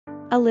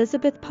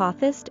Elizabeth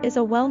Potthast is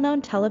a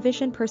well-known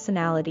television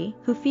personality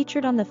who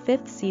featured on the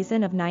 5th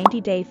season of 90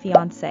 Day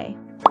Fiance.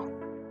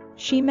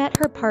 She met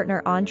her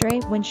partner Andre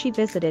when she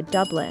visited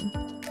Dublin.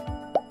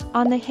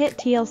 On the hit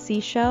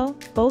TLC show,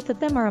 both of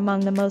them are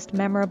among the most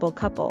memorable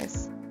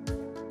couples.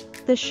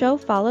 The show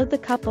followed the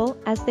couple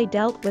as they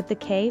dealt with the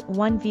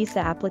K-1 visa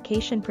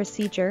application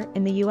procedure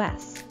in the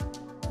US.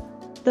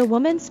 The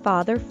woman's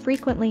father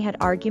frequently had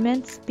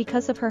arguments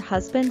because of her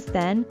husband's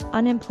then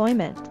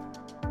unemployment.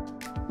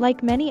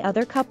 Like many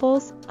other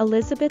couples,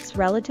 Elizabeth's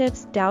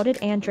relatives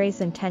doubted Andre's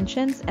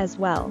intentions as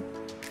well.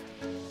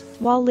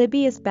 While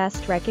Libby is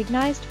best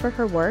recognized for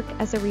her work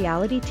as a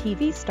reality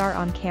TV star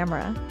on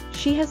camera,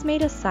 she has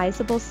made a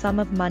sizable sum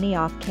of money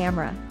off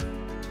camera.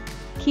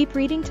 Keep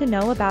reading to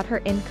know about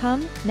her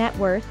income, net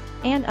worth,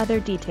 and other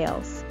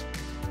details.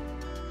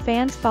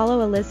 Fans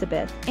follow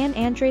Elizabeth and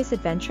Andre's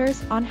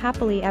adventures on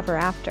Happily Ever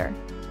After.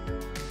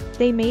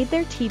 They made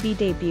their TV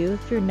debut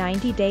through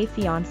 90 Day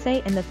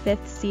Fiance in the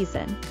 5th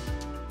season.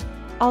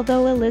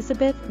 Although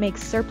Elizabeth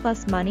makes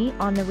surplus money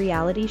on the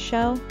reality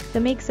show, the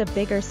makes a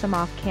bigger sum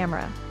off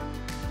camera.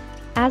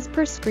 As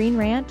per Screen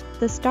Rant,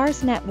 the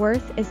star's net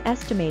worth is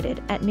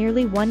estimated at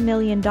nearly $1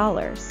 million.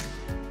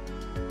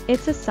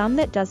 It's a sum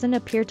that doesn't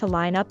appear to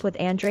line up with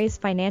Andre's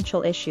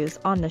financial issues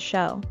on the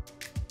show.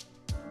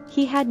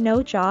 He had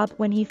no job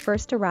when he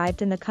first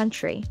arrived in the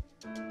country.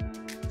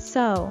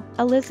 So,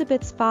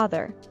 Elizabeth's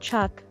father,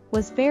 Chuck,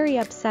 was very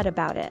upset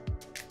about it.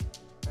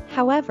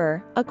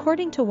 However,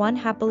 according to one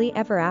Happily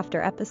Ever After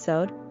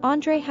episode,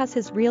 Andre has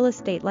his real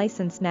estate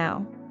license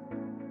now.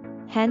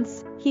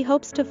 Hence, he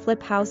hopes to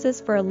flip houses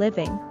for a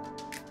living.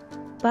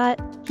 But,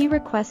 he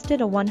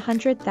requested a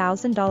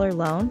 $100,000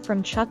 loan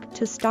from Chuck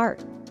to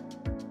start.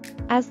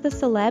 As the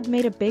celeb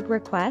made a big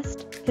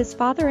request, his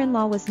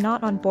father-in-law was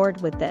not on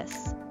board with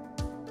this.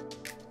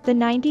 The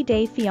 90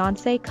 Day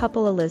Fiance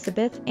couple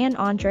Elizabeth and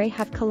Andre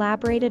have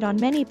collaborated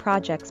on many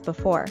projects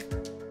before.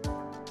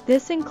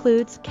 This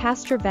includes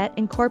Castrovet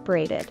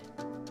Incorporated.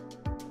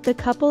 The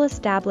couple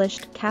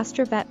established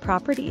Castrovet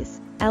Properties,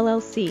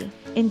 LLC,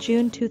 in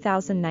June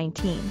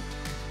 2019.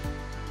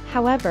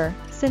 However,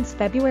 since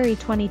February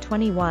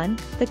 2021,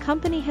 the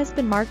company has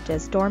been marked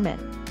as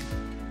dormant.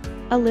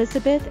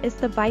 Elizabeth is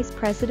the vice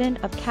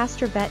president of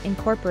Castrovet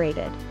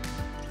Incorporated.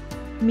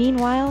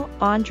 Meanwhile,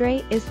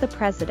 Andre is the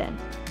president.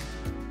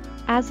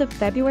 As of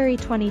February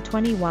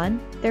 2021,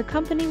 their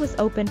company was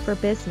open for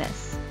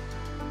business.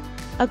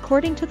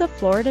 According to the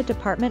Florida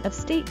Department of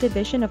State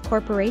Division of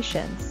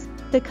Corporations,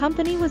 the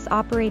company was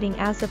operating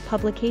as of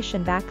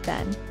publication back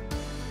then.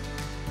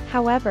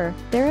 However,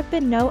 there have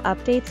been no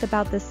updates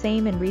about the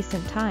same in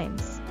recent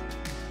times.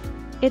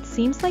 It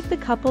seems like the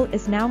couple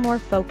is now more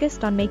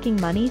focused on making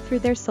money through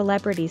their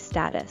celebrity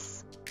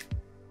status.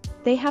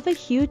 They have a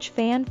huge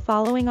fan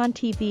following on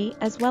TV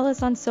as well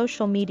as on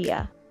social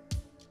media.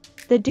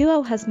 The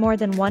duo has more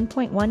than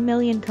 1.1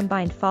 million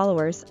combined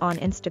followers on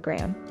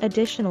Instagram.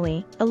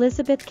 Additionally,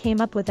 Elizabeth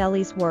came up with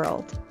Ellie's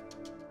World.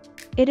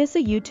 It is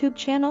a YouTube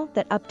channel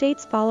that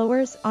updates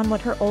followers on what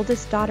her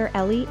oldest daughter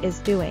Ellie is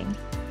doing.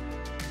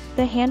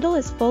 The handle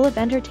is full of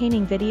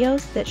entertaining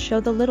videos that show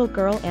the little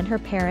girl and her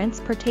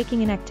parents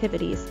partaking in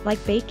activities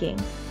like baking,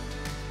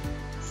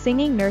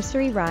 singing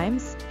nursery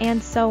rhymes,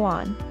 and so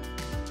on.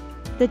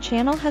 The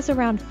channel has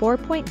around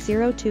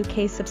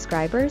 4.02k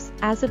subscribers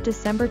as of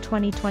December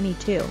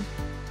 2022.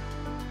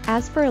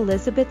 As for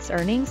Elizabeth's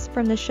earnings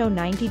from the show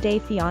 90 Day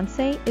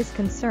Fiance is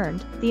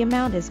concerned, the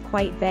amount is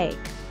quite vague.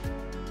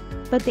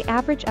 But the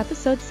average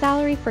episode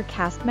salary for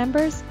cast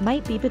members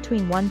might be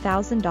between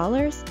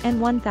 $1,000 and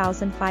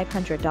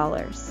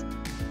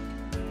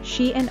 $1,500.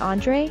 She and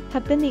Andre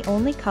have been the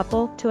only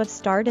couple to have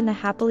starred in the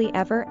Happily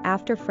Ever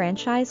After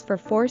franchise for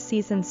 4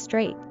 seasons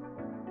straight.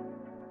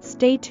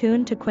 Stay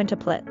tuned to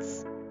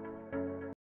Quintuplets.